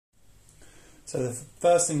So the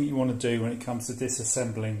first thing that you want to do when it comes to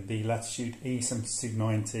disassembling the Latitude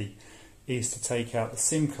E7290 is to take out the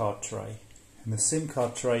SIM card tray. And the SIM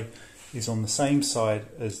card tray is on the same side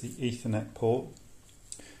as the Ethernet port,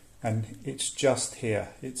 and it's just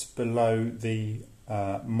here. It's below the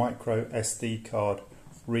micro SD card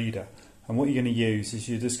reader. And what you're going to use is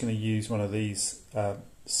you're just going to use one of these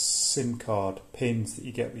SIM card pins that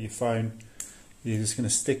you get with your phone. You're just going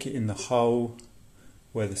to stick it in the hole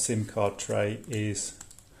where the SIM card tray is,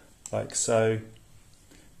 like so.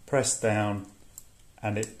 Press down,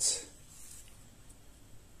 and it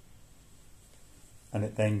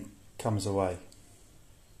then comes away.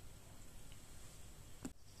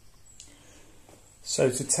 So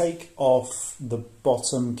to take off the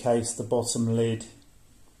bottom case, the bottom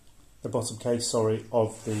case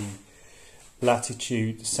of the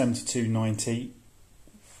Latitude 7290,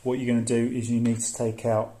 what you're going to do is you need to take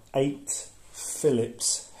out 8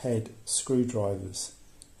 Phillips head screwdrivers,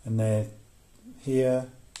 and they're here,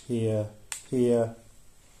 here, here,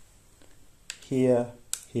 here,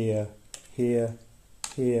 here, here,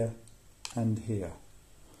 here, and here.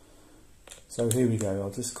 So here we go.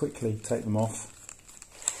 I'll just quickly take them off.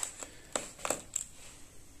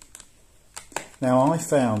 Now, I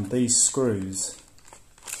found these screws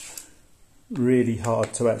really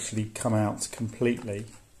hard to actually come out completely,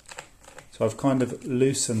 so I've kind of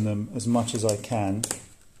loosened them as much as I can,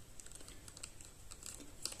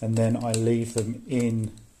 and then I leave them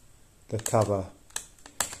in the cover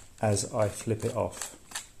as I flip it off.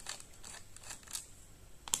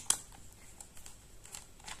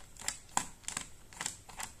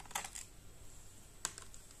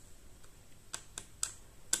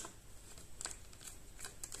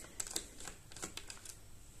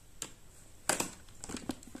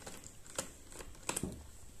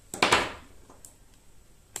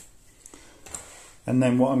 And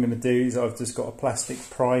then what I'm going to do is I've just got a plastic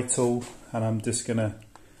pry tool, and I'm just going to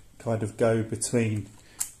kind of go between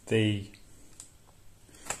the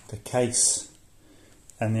case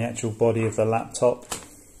and the actual body of the laptop.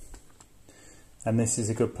 And this is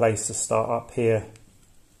a good place to start up here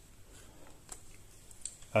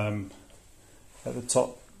at the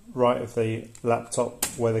top right of the laptop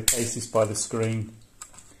where the case is by the screen.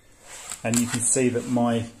 And you can see that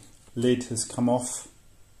my lid has come off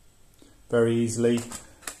very easily.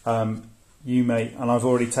 You may, and I've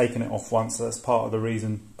already taken it off once, so that's part of the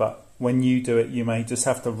reason, but when you do it you may just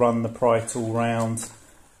have to run the pry tool round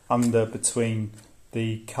under between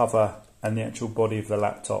the cover and the actual body of the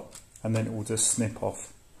laptop, and then it will just snip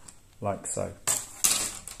off like so.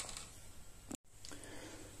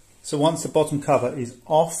 So once the bottom cover is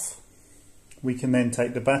off, we can then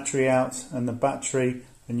take the battery out, and the battery,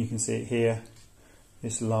 and you can see it here,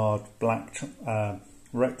 this large black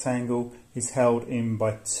rectangle is held in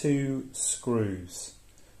by 2 screws,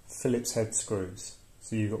 Phillips head screws.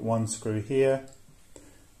 So you've got 1 screw here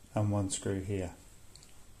and 1 screw here.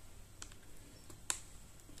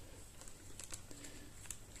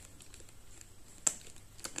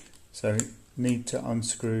 So you need to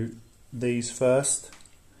unscrew these first,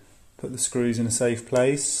 put the screws in a safe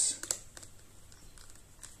place.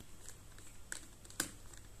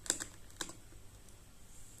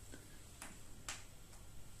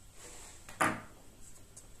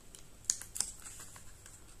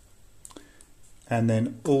 And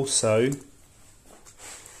then also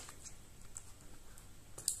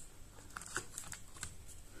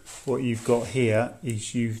what you've got here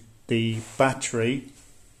is the battery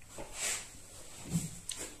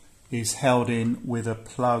is held in with a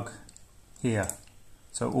plug here.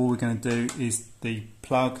 So all we're going to do is the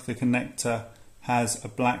plug, the connector, has a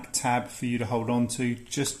black tab for you to hold on to.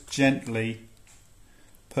 Just gently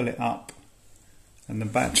pull it up and the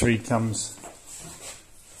battery comes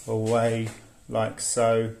away like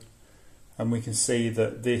so, and we can see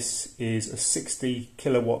that this is a 60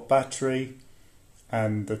 kilowatt battery,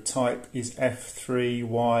 and the type is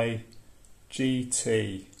F3Y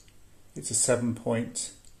GT. It's a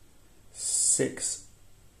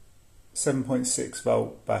 7.6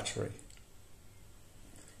 volt battery.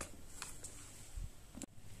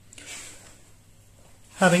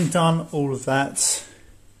 Having done all of that,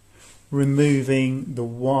 removing the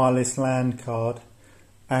wireless LAN card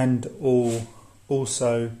and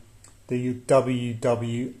also the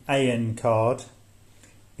WWAN card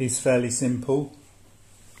is fairly simple.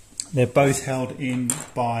 They're both held in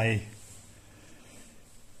by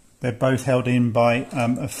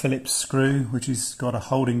a Phillips screw, which has got a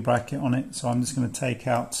holding bracket on it. So I'm just going to take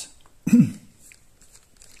out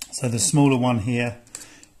so the smaller one here,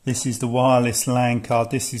 this is the wireless LAN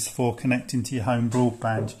card. This is for connecting to your home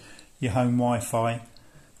broadband, your home Wi-Fi.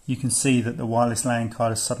 you can see that the wireless LAN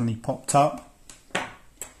card has suddenly popped up.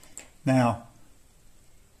 Now,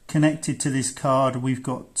 connected to this card, we've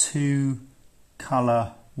got two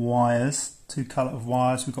colour wires. We've got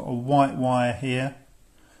a white wire here,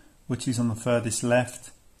 which is on the furthest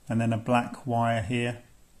left, and then a black wire here.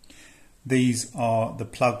 These are the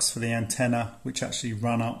plugs for the antenna, which actually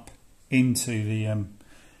run up into the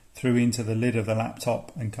through into the lid of the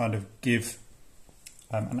laptop and kind of give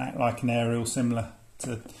and act like an aerial, similar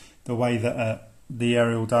to the way that the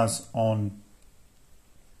aerial does on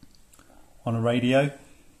a radio.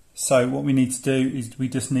 So what we need to do is we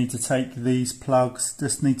just need to take these plugs,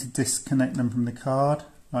 just need to disconnect them from the card,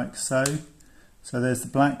 like so. So there's the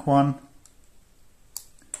black one.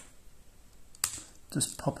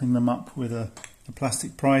 Just popping them up with a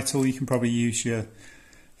plastic pry tool. You can probably use your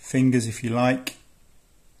fingers if you like.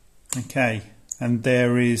 Okay, and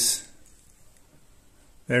there is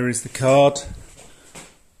the card.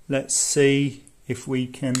 Let's see if we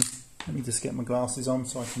can, let me just get my glasses on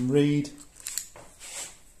so I can read.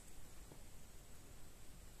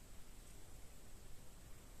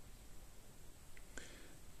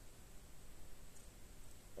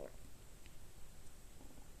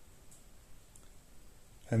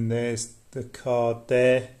 And there's the card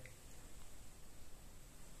there.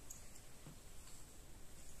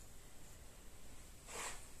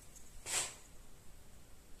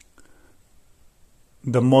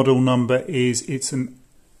 The model number is,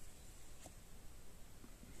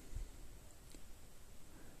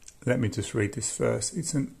 let me just read this first.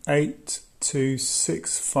 It's an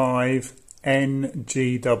 8265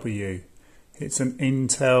 NGW. It's an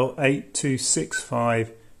Intel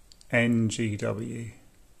 8265 NGW.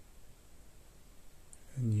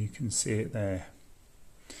 And you can see it there.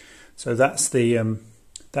 So that's the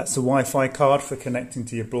Wi-Fi card for connecting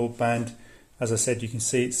to your broadband. As I said, you can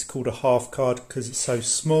see it's called a half card because it's so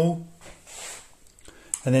small.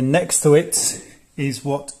 And then next to it is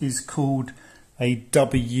what is called a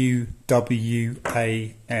WWAN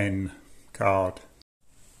card.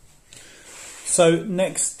 So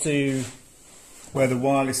next to where the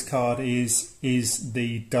wireless card is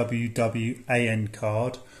the WWAN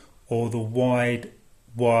card, or the Wide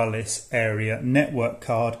Wireless Area Network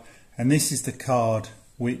card, and this is the card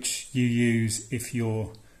which you use if you've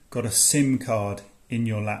got a SIM card in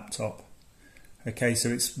your laptop. Okay, so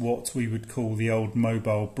it's what we would call the old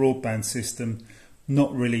mobile broadband system.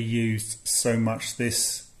 Not really used so much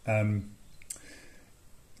this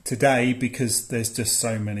today because there's just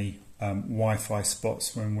so many Wi-Fi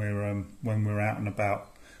spots when we're out and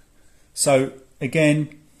about. So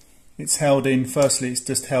again, it's held in. Firstly, it's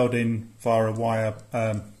just held in via a wire,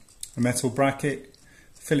 a metal bracket,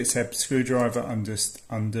 Phillips head screwdriver. I'm just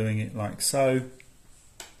undoing it like so,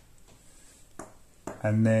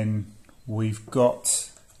 and then we've got,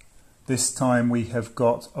 this time we have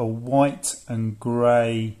got a white and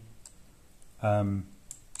grey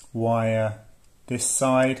wire this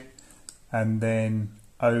side, and then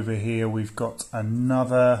over here we've got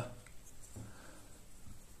another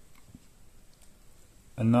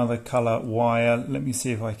colour wire. Let me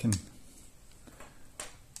see if I can,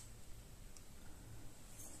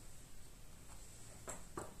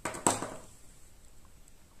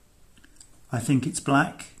 I think it's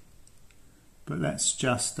black, but let's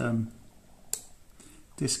just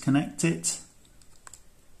disconnect it.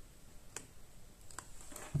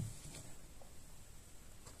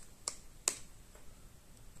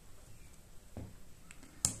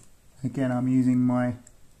 Again, I'm using my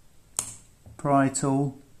pry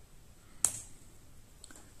tool.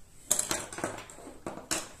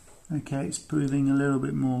 Okay, it's proving a little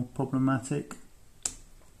bit more problematic.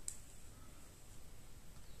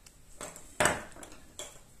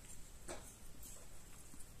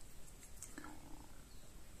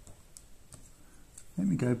 Let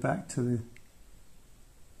me go back to the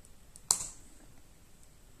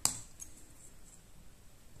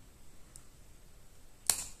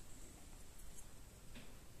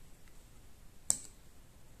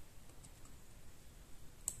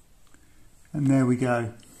and there we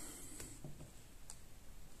go.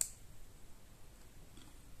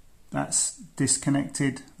 That's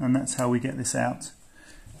disconnected, and that's how we get this out.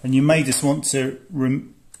 And you may just want to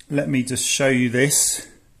let me just show you this.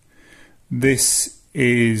 This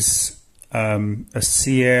is a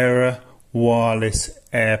Sierra Wireless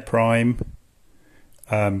Air Prime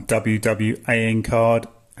WWAN card,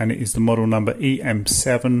 and it is the model number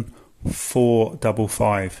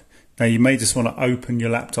EM7455. Now you may just want to open your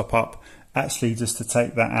laptop up actually just to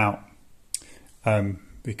take that out,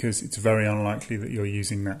 because it's very unlikely that you're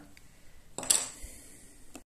using that.